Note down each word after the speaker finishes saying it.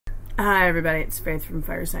Hi everybody, it's Faith from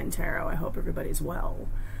Fire Sign Tarot. I hope everybody's well.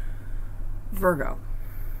 Virgo,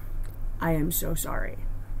 I am so sorry.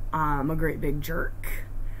 I'm a great big jerk.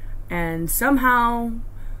 And somehow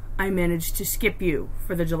I managed to skip you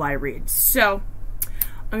for the July reads. So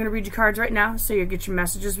I'm going to read your cards right now so you get your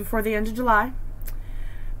messages before the end of July.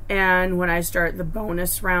 And when I start the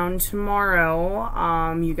bonus round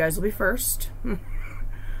tomorrow, you guys will be first.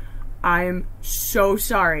 I am so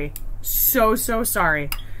sorry. So sorry.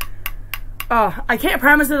 Oh, I can't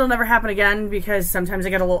promise that it'll never happen again because sometimes I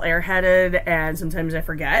get a little airheaded and sometimes I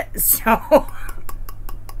forget. So,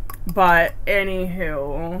 but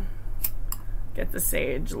anywho, get the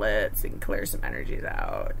sage lit and clear some energies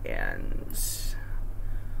out and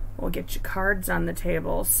we'll get your cards on the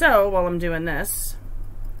table. So while I'm doing this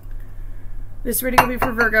reading will be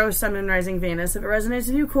for Virgo, Sun, Moon, Rising, Venus. If it resonates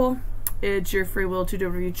with you, cool. It's your free will to do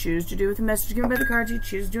whatever you choose to do with the message given by the cards. You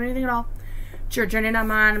choose to do anything at all. It's your journey, not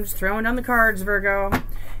mine. I'm just throwing down the cards, Virgo.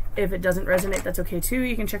 If it doesn't resonate, that's okay too.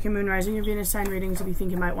 You can check your Moon, Rising, your Venus sign readings if you think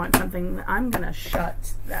you might want something. I'm going to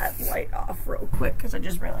shut that light off real quick because I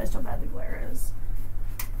just realized how bad the glare is.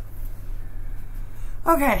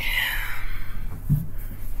 Okay.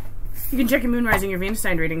 You can check your Moon, Rising, your Venus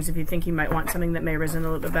sign readings if you think you might want something that may resonate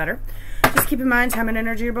a little bit better. Just keep in mind, time and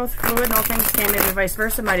energy are both fluid, and all things can, maybe vice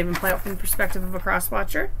versa. Might even play out from the perspective of a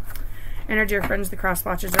cross-watcher. And our dear friends, the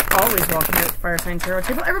cross-watchers, are always welcome here at the Fire Sign Tarot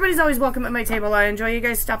table. Everybody's always welcome at my table. I enjoy you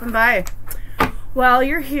guys stopping by. While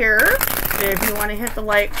you're here, if you want to hit the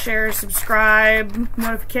like, share, subscribe,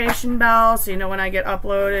 notification bell, so you know when I get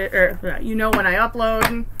uploaded, or you know when I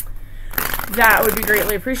upload, that would be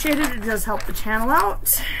greatly appreciated. It does help the channel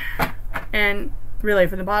out. And really,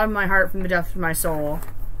 from the bottom of my heart, from the depth of my soul,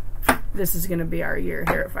 this is going to be our year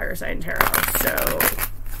here at Fire Sign Tarot. So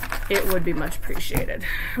it would be much appreciated.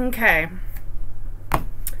 Okay.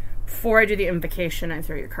 Before I do the invocation, I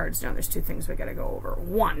throw your cards down. There's two things we got to go over.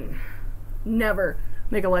 One, never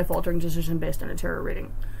make a life-altering decision based on a tarot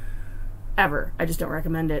reading. Ever. I just don't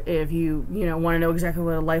recommend it. If you want to know exactly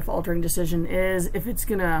what a life-altering decision is, if it's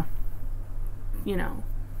going to,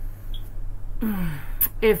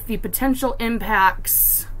 if the potential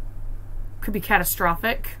impacts could be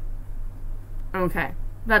catastrophic, okay,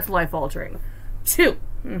 that's life-altering. Two,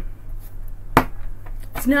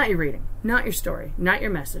 it's not your reading, not your story, not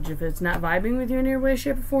your message. If it's not vibing with you in any way,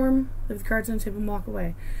 shape, or form, leave the cards on the table and walk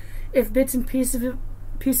away. If bits and pieces of it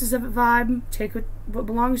vibe, take what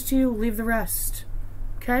belongs to you, leave the rest.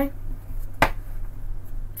 Okay?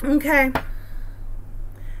 Okay.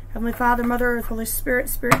 Heavenly Father, Mother Earth, Holy Spirit,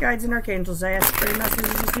 Spirit Guides, and Archangels, I ask for your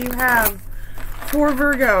messages you have for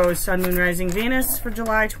Virgo, Sun, Moon, Rising, Venus for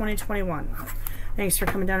July 2021. Thanks for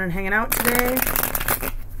coming down and hanging out today.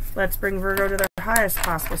 Let's bring Virgo to their highest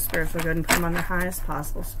possible spiritual good and put them on their highest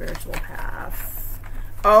possible spiritual path.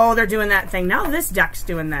 Oh, they're doing that thing. Now this deck's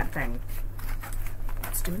doing that thing.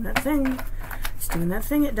 It's doing that thing. It's doing that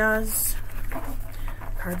thing it does.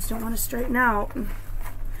 Cards don't want to straighten out.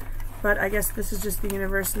 But I guess this is just the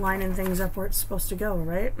universe lining things up where it's supposed to go,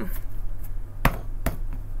 right?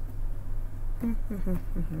 Isn't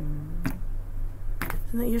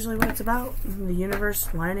that usually what it's about? The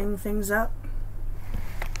universe lining things up,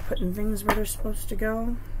 putting things where they're supposed to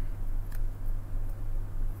go.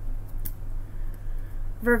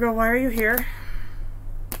 Virgo, why are you here?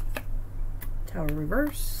 Tower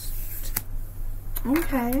reversed.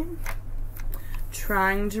 Okay.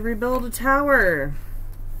 Trying to rebuild a tower.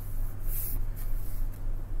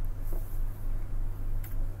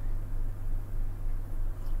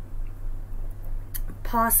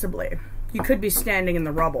 Possibly. You could be standing in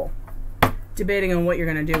the rubble, debating on what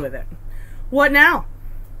you're going to do with it. What now?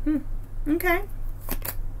 Okay.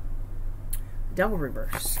 Devil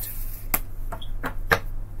reversed.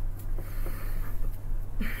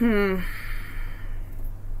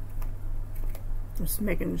 Just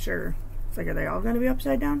making sure. It's like, are they all going to be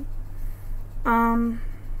upside down?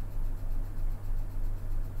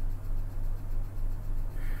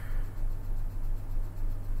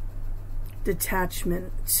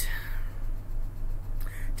 Detachment.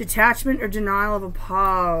 Detachment or denial of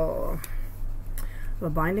a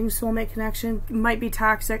binding soulmate connection. Might be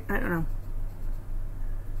toxic. I don't know.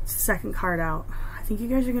 It's the second card out. I think you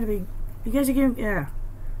guys are going to be... You guys are getting... Yeah.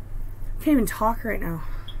 I can't even talk right now.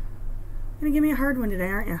 You're going to give me a hard one today,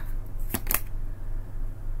 aren't you?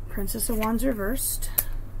 Princess of Wands reversed.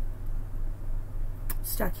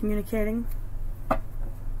 Stop communicating.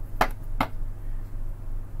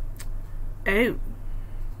 Oh.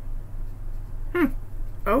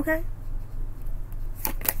 Okay.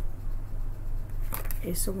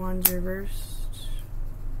 Ace of Wands reversed.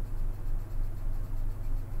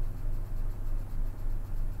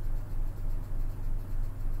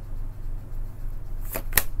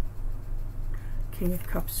 King of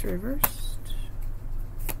Cups reversed.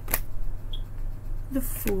 The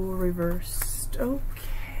Fool reversed.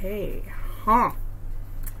 Okay. Huh.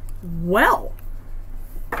 Well.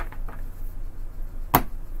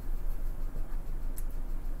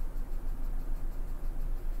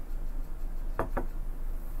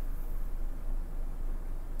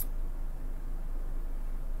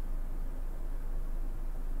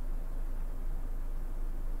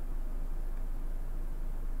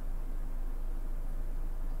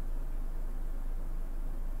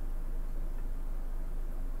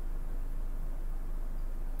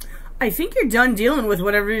 I think you're done dealing with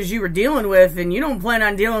whatever it is you were dealing with, and you don't plan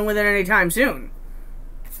on dealing with it anytime soon.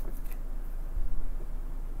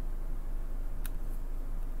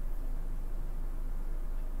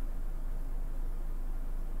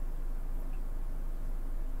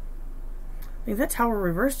 I think that Tower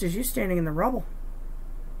reversed is you standing in the rubble.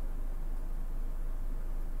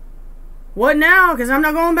 What now? Because I'm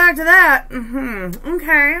not going back to that.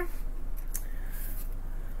 Okay.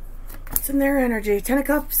 What's in their energy? Ten of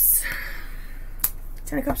Cups.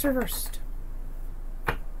 Ten of Cups reversed.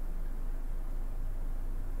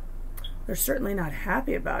 They're certainly not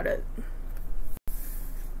happy about it.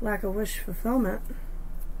 Lack of wish fulfillment.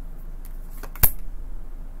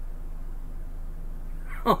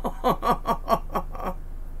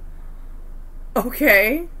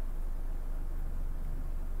 Okay.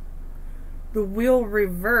 The Wheel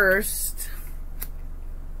reversed.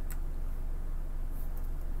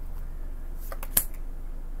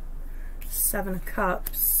 Seven of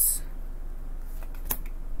Cups.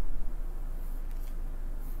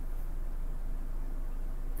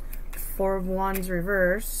 Four of Wands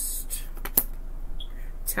reversed.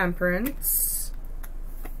 Temperance.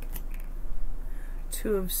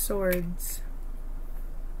 Two of Swords.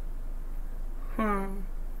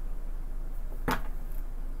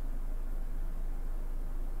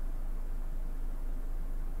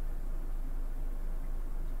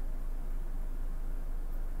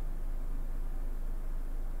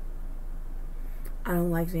 I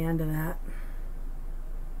don't like the end of that.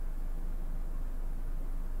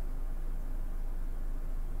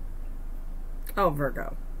 Oh,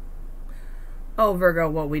 Virgo. Oh, Virgo,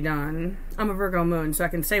 what we done? I'm a Virgo moon, so I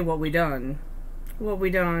can say what we done. What we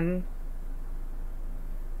done.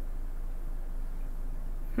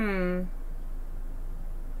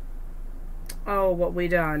 Oh, what we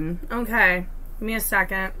done. Okay. Give me a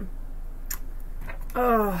second.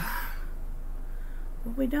 Oh.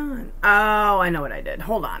 What we done? Oh, I know what I did.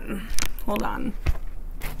 Hold on. Hold on.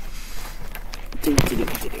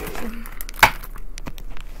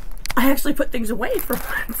 I actually put things away for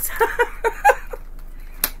once.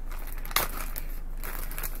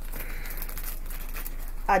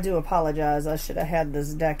 I do apologize. I should have had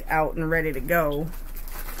this deck out and ready to go.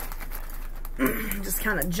 Just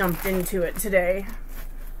kind of jumped into it today.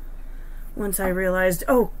 Once I realized,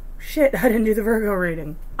 oh, shit, I didn't do the Virgo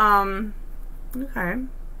reading. Okay. I'm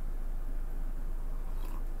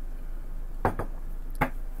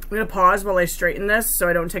going to pause while I straighten this so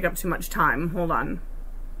I don't take up too much time. Hold on.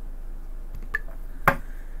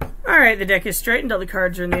 Alright, the deck is straightened. All the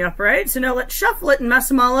cards are in the upright. So now let's shuffle it and mess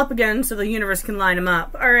them all up again so the universe can line them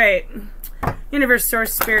up. Alright. Universe,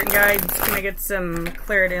 Source, Spirit, and Guides. Can I get some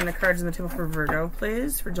clarity on the cards on the table for Virgo,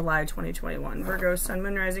 please? For July 2021. Virgo, Sun,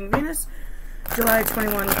 Moon, Rising, Venus. July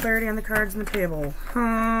 21. Clarity on the cards on the table.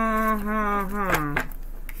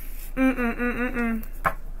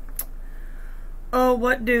 Oh,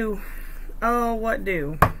 what do? Oh, what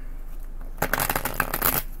do?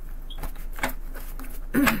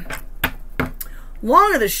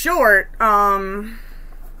 Long of the short, they're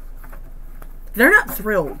not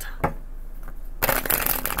thrilled.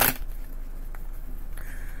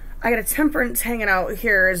 I got a Temperance hanging out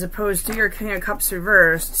here as opposed to your King of Cups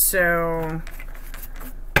reversed, so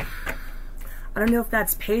I don't know if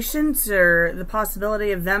that's patience or the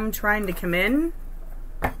possibility of them trying to come in.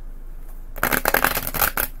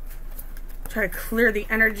 Try to clear the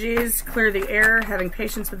energies, clear the air, having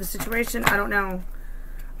patience with the situation. I don't know.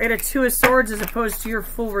 I got a Two of Swords as opposed to your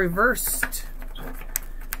Fool reversed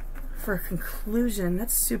for a conclusion.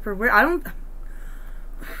 That's super weird. I don't...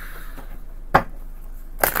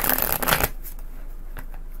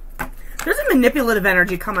 There's a manipulative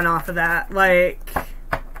energy coming off of that. Like,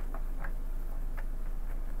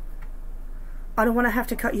 I don't want to have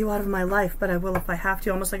to cut you out of my life, but I will if I have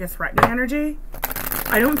to. Almost like a threatening energy.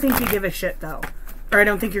 I don't think you give a shit, though. Or I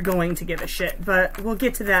don't think you're going to give a shit. But we'll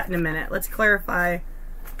get to that in a minute. Let's clarify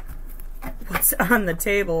what's on the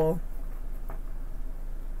table.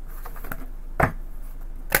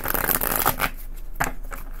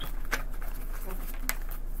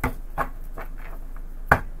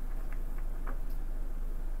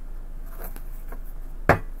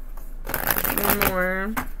 one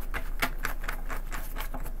more.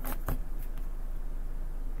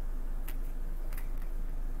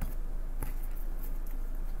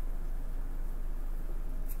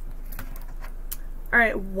 All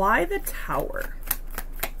right, why the Tower?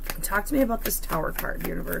 Talk to me about this Tower card,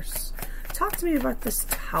 universe. Talk to me about this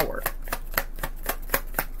Tower.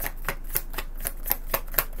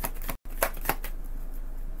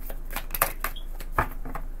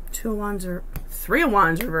 Two of Wands or Three of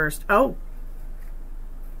Wands reversed. Oh.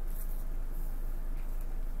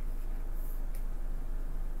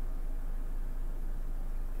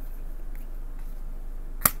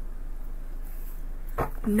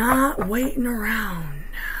 Not waiting around.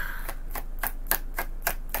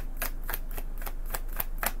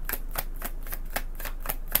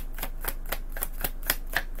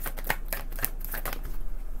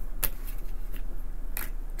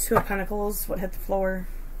 Two of Pentacles. What hit the floor?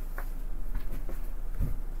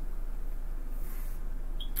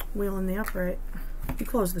 Wheel in the upright. You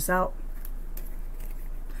close this out.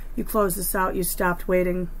 You close this out. You stopped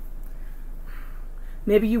waiting.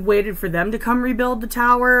 Maybe you waited for them to come rebuild the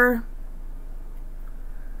tower.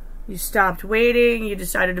 You stopped waiting. You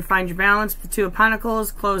decided to find your balance with the Two of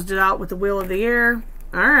Pentacles. Closed it out with the Wheel of the Year.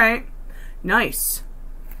 All right. Nice.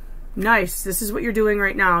 Nice. This is what you're doing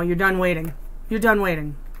right now. You're done waiting. You're done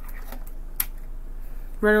waiting.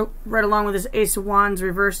 Right along with this Ace of Wands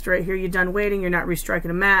reversed right here. You're done waiting. You're not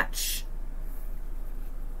restriking a match.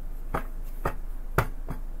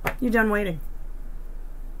 You're done waiting.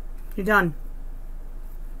 You're done.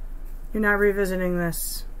 You're not revisiting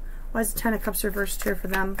this. Why is the Ten of Cups reversed here for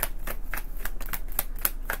them?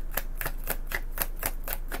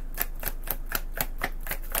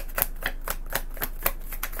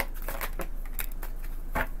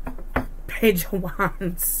 Page of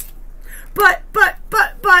Wands. But,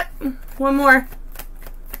 one more.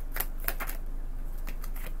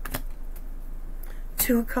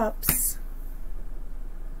 Two of Cups.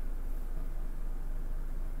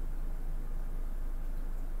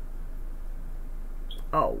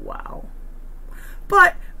 Oh, wow.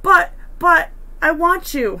 But, I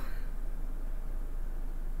want you.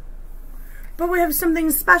 But we have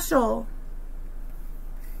something special.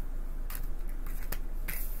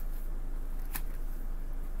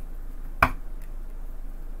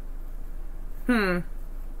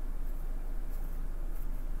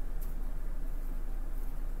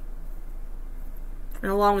 And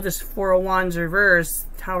along with this Four of Wands reverse,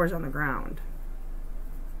 Tower's on the ground.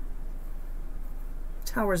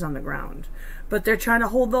 Tower's on the ground. But they're trying to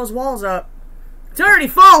hold those walls up. It's already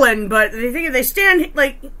fallen, but they think if they stand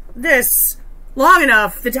like this long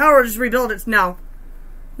enough, the tower will just rebuild it. No.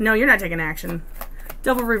 No, you're not taking action.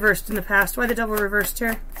 Devil reversed in the past. Why the Devil reversed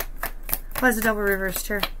here? Why is the Devil reversed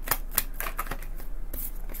here?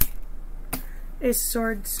 Ace of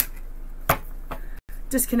Swords.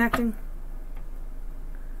 Disconnecting.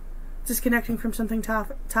 Disconnecting from something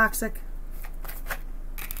toxic.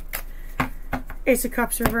 Ace of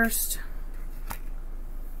Cups reversed.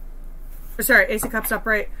 Or sorry, Ace of Cups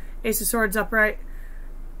upright. Ace of Swords upright.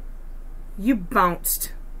 You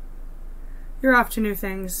bounced. You're off to new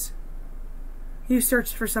things. You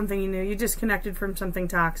searched for something you knew. You disconnected from something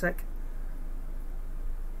toxic.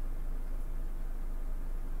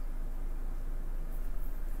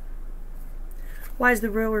 Why is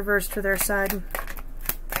the Wheel reversed for their side?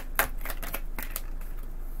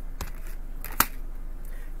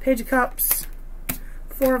 Page of Cups.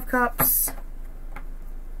 Four of Cups.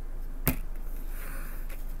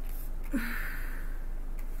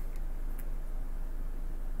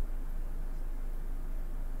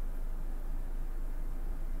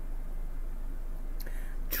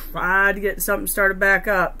 Tried to get something started back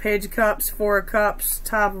up. Page of Cups, Four of Cups,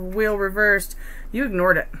 top of Wheel reversed. You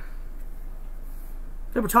ignored it.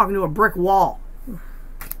 They were talking to a brick wall.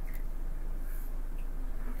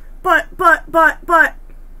 But,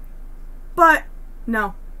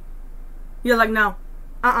 no. You're like, no.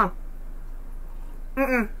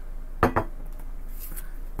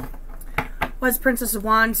 What's Princess of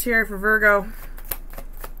Wands here for Virgo?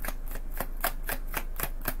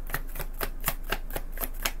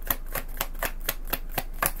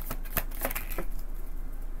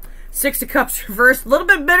 Six of Cups reversed. A little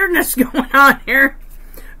bit of bitterness going on here.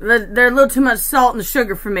 There's a little too much salt in the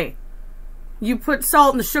sugar for me. You put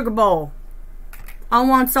salt in the sugar bowl. I don't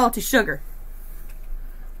want salty sugar.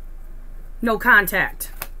 No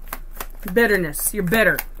contact. Bitterness. You're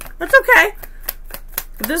bitter. That's okay.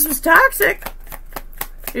 If this was toxic,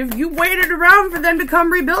 if you waited around for them to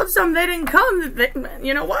come rebuild something, they didn't come.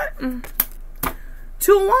 You know what?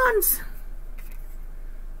 Two of Wands.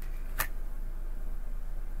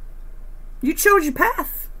 You chose your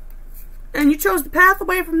path. And you chose the path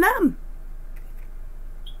away from them.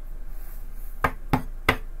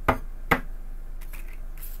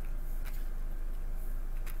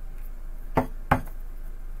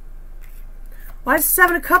 Why is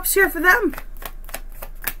 7 of Cups here for them?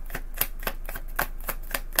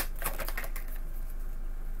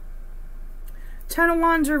 Ten of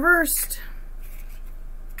Wands reversed.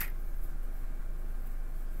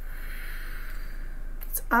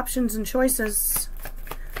 It's options and choices.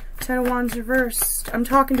 Ten of Wands reversed. I'm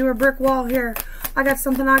talking to a brick wall here. I got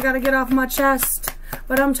something I gotta get off my chest,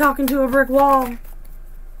 but I'm talking to a brick wall.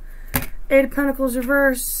 Eight of Pentacles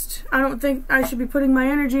reversed. I don't think I should be putting my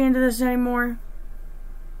energy into this anymore.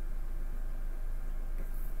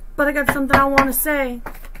 But I got something I want to say.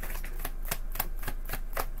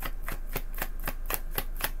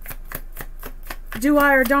 Do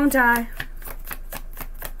I or don't I?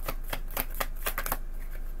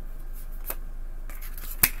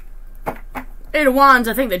 Eight of Wands,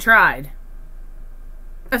 I think they tried.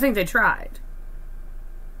 I think they tried.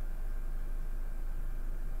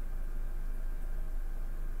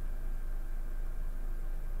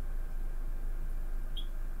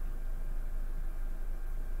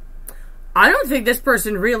 I don't think this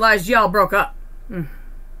person realized y'all broke up.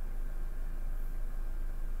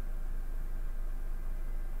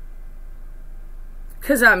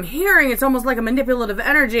 Because I'm hearing it's almost like a manipulative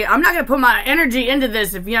energy. I'm not going to put my energy into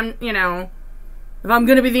this if I'm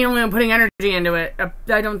going to be the only one putting energy into it.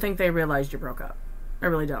 I don't think they realized you broke up. I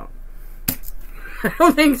really don't. I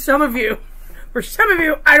don't think for some of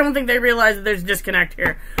you, I don't think they realize that there's disconnect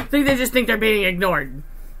here. I think they just think they're being ignored.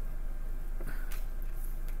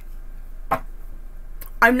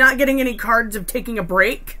 I'm not getting any cards of taking a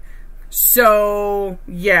break. So,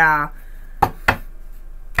 yeah.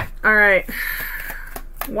 Alright.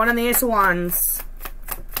 One on the Ace of Wands.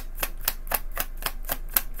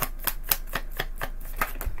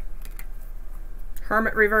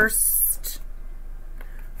 Hermit reversed.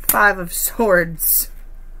 Five of Swords.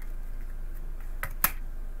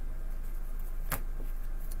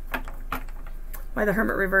 Why the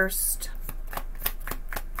Hermit reversed?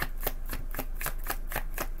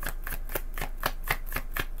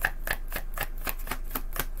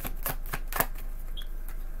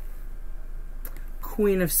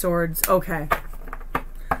 Queen of Swords. Okay.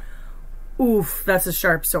 Oof, that's a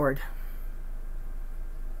sharp sword.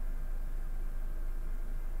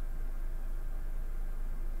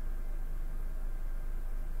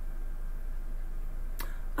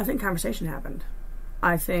 I think conversation happened.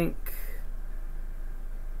 I think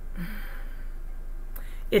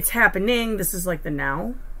it's happening. This is like the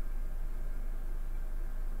now.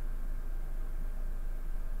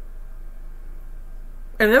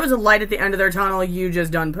 If there was a light at the end of their tunnel, you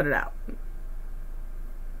just done put it out.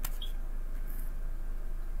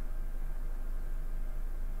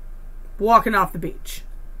 Walking off the beach.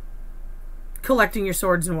 Collecting your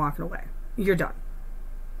swords and walking away. You're done.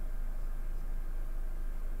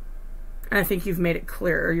 And I think you've made it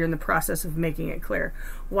clear, or you're in the process of making it clear.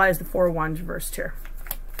 Why is the Four of Wands reversed here?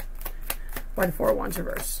 Why the Four of Wands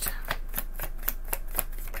reversed?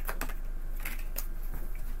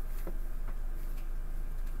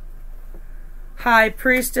 High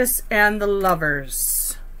Priestess and the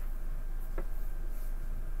Lovers.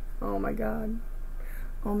 Oh my God.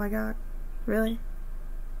 Oh my God. Really?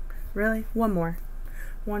 Really? One more.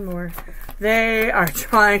 One more. They are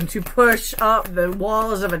trying to push up the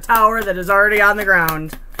walls of a tower that is already on the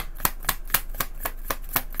ground.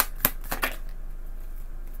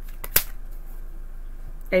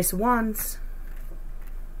 Ace of Wands.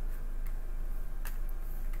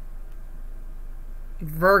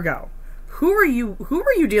 Virgo. Who are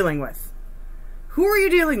you dealing with? Who are you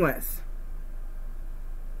dealing with?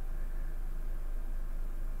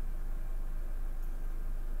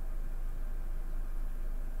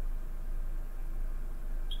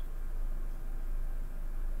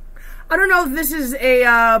 I don't know if this is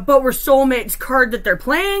a but we're soulmates card that they're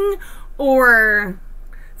playing, or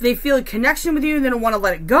they feel a connection with you and they don't want to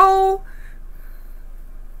let it go.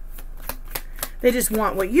 They just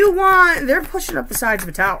want what you want. They're pushing up the sides of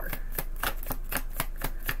a tower.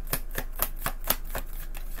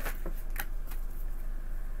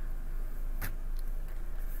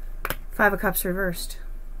 Five of Cups reversed.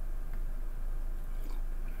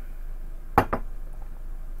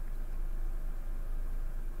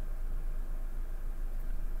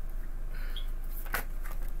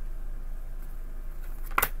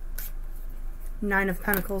 Nine of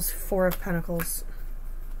Pentacles, Four of Pentacles.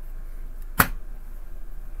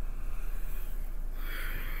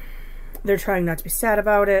 They're trying not to be sad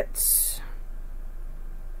about it.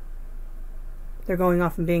 They're going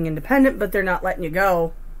off and being independent, but they're not letting you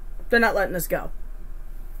go. They're not letting us go.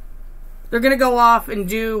 They're going to go off and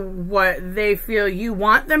do what they feel you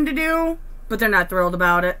want them to do, but they're not thrilled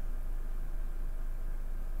about it.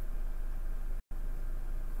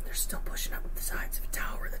 They're still pushing up the sides of a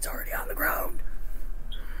tower that's already on the ground.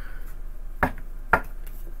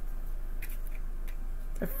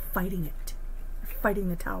 They're fighting it. They're fighting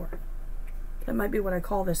the tower. That might be what I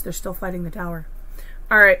call this. They're still fighting the tower.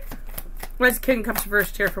 All right. Let's King comes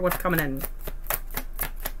first here for what's coming in.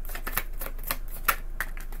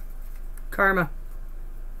 Karma.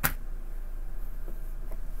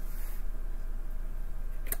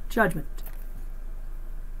 Judgment.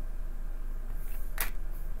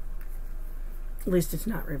 At least it's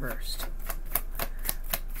not reversed.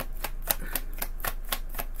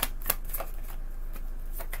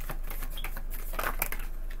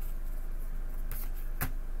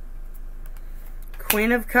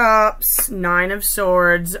 Queen of Cups, Nine of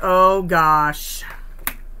Swords. Oh gosh.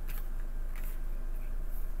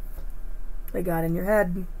 They got in your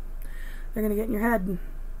head. They're going to get in your head.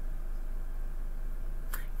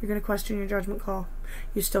 You're going to question your judgment call.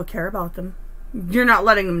 You still care about them. You're not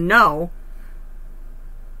letting them know.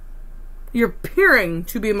 You're appearing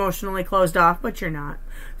to be emotionally closed off, but you're not.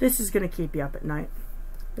 This is going to keep you up at night.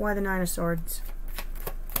 Why the Nine of Swords?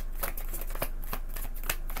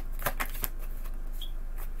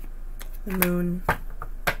 The Moon.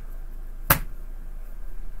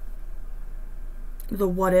 The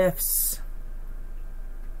what ifs.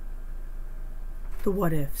 The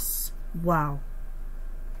what ifs. Wow.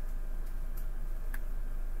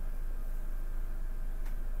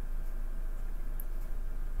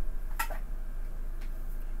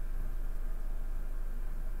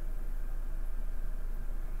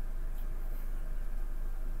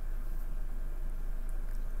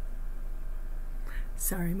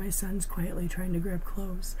 Sorry, my son's quietly trying to grab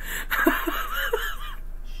clothes.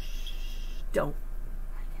 Don't.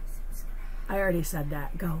 I already said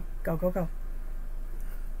that. Go. Go, go, go.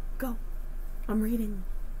 Go. I'm reading.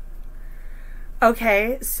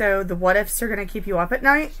 Okay, so the what ifs are going to keep you up at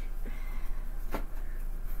night?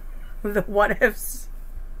 The what ifs?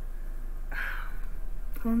 I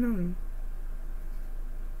don't know.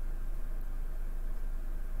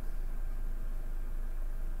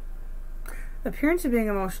 Appearance of being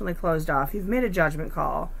emotionally closed off. You've made a judgment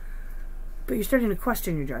call, but you're starting to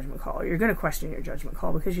question your judgment call. You're going to question your judgment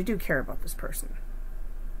call because you do care about this person.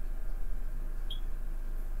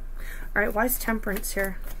 All right, why is Temperance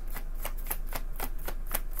here?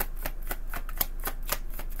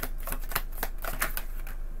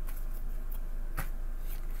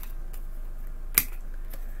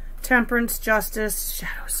 Temperance, Justice,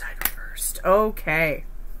 Shadow side reversed. Okay.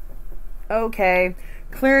 Okay.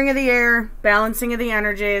 Clearing of the air, balancing of the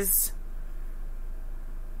energies.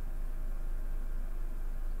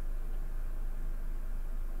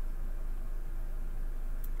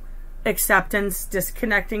 Acceptance,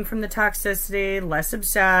 disconnecting from the toxicity, less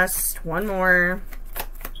obsessed. One more.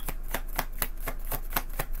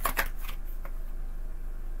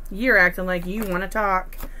 You're acting like you want to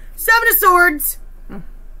talk. Seven of Swords.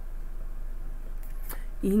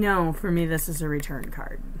 You know, for me, this is a return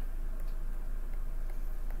card.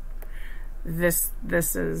 This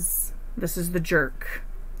is the jerk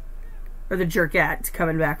or the jerkette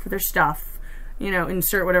coming back for their stuff. You know,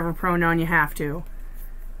 insert whatever pronoun you have to.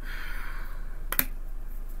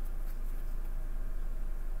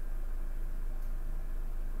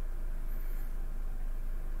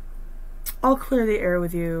 I'll clear the air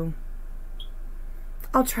with you.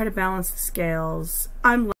 I'll try to balance the scales.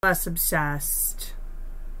 I'm less obsessed.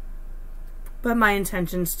 But my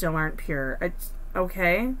intentions still aren't pure. It's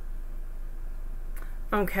okay.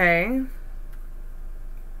 Okay.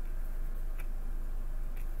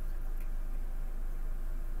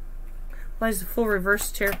 Why is the full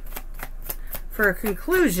reversed here? For a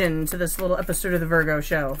conclusion to this little episode of the Virgo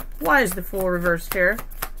show. Why is the full reversed here?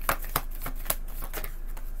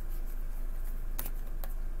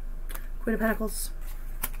 Queen of Pentacles.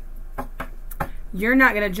 You're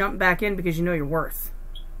not going to jump back in because you know your worth.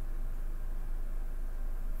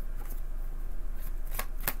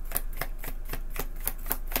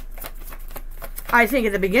 I think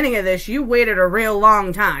at the beginning of this, you waited a real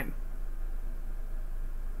long time.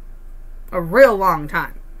 A real long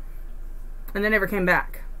time. And they never came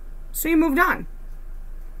back. So you moved on.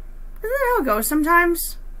 Isn't that how it goes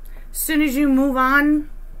sometimes? As soon as you move on,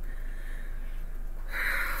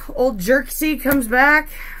 old Jerksy comes back.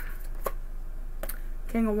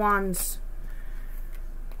 King of Wands.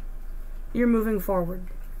 You're moving forward.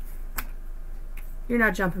 You're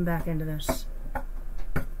not jumping back into this.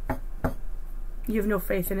 You have no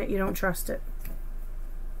faith in it. You don't trust it.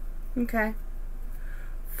 Okay.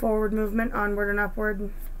 Forward movement, onward and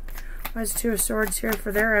upward. Why is Two of Swords here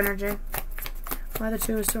for their energy? Why the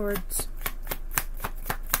Two of Swords?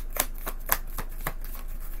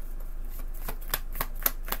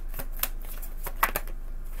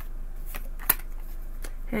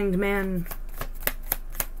 Hanged Man.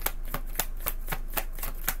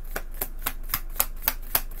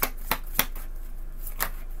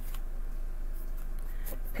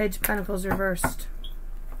 Page of Pentacles reversed.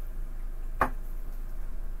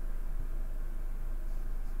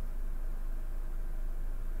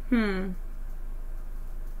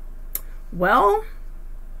 Well,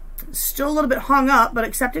 still a little bit hung up, but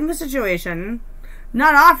accepting the situation.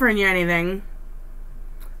 Not offering you anything.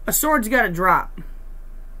 A sword's got to drop.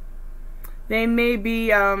 They may be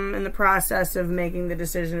in the process of making the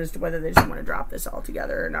decision as to whether they just want to drop this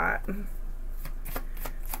altogether or not.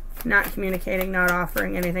 Not communicating, not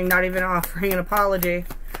offering anything, not even offering an apology.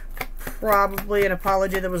 Probably an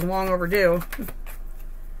apology that was long overdue.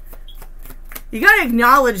 You gotta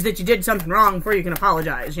acknowledge that you did something wrong before you can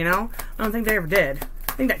apologize, you know? I don't think they ever did.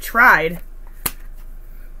 I think they tried.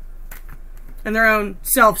 In their own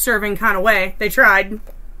self-serving kind of way. They tried.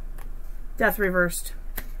 Death reversed.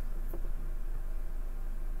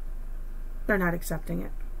 They're not accepting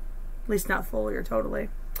it. At least not fully or totally.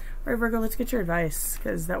 All right, Virgo, let's get your advice,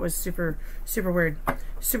 because that was super, super weird.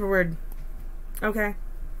 Super weird. Okay.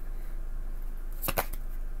 I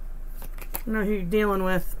don't know who you're dealing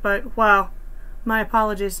with, but wow. My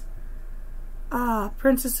apologies.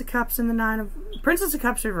 Princess of Cups in the Princess of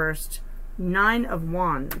Cups reversed. 9 of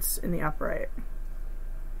Wands in the upright.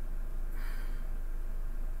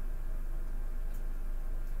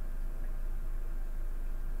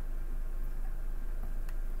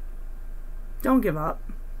 Don't give up.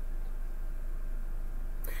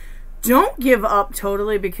 Don't give up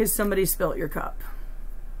totally because somebody spilt your cup.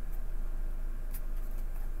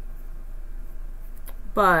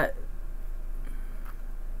 But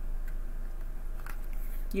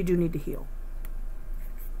you do need to heal.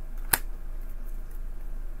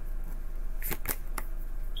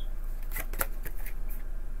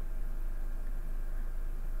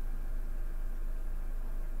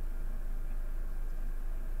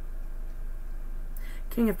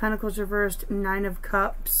 King of Pentacles reversed, 9 of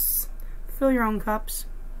Cups. Fill your own cups.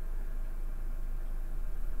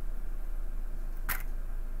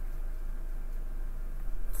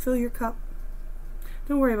 Fill your cup.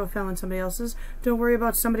 Don't worry about filling somebody else's. Don't worry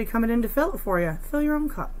about somebody coming in to fill it for you. Fill your own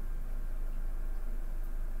cup.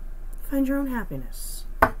 Find your own happiness.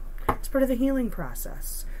 It's part of the healing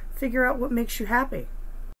process. Figure out what makes you happy.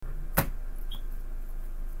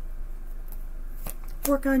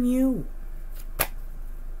 Work on you.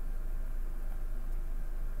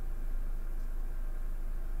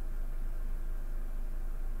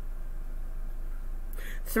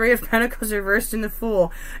 Three of Pentacles reversed in the Fool.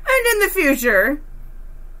 And in the future,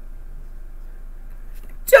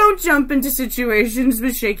 don't jump into situations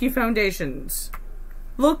with shaky foundations.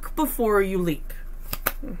 Look before you leap.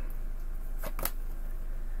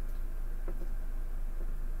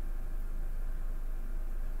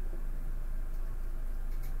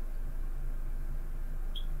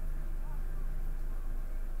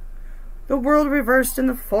 The World reversed in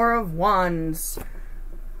the Four of Wands.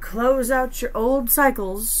 Close out your old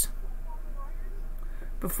cycles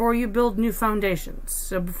before you build new foundations.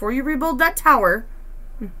 So before you rebuild that tower,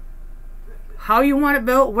 how you want it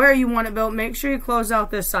built, where you want it built, make sure you close out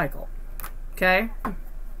this cycle. Okay?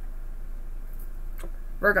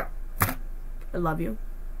 Virgo, I love you.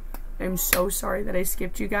 I'm so sorry that I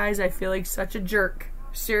skipped you guys. I feel like such a jerk.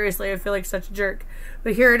 Seriously, I feel like such a jerk.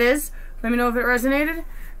 But here it is. Let me know if it resonated.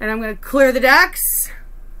 And I'm going to clear the decks.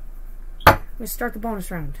 Let's start the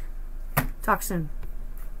bonus round. Talk soon.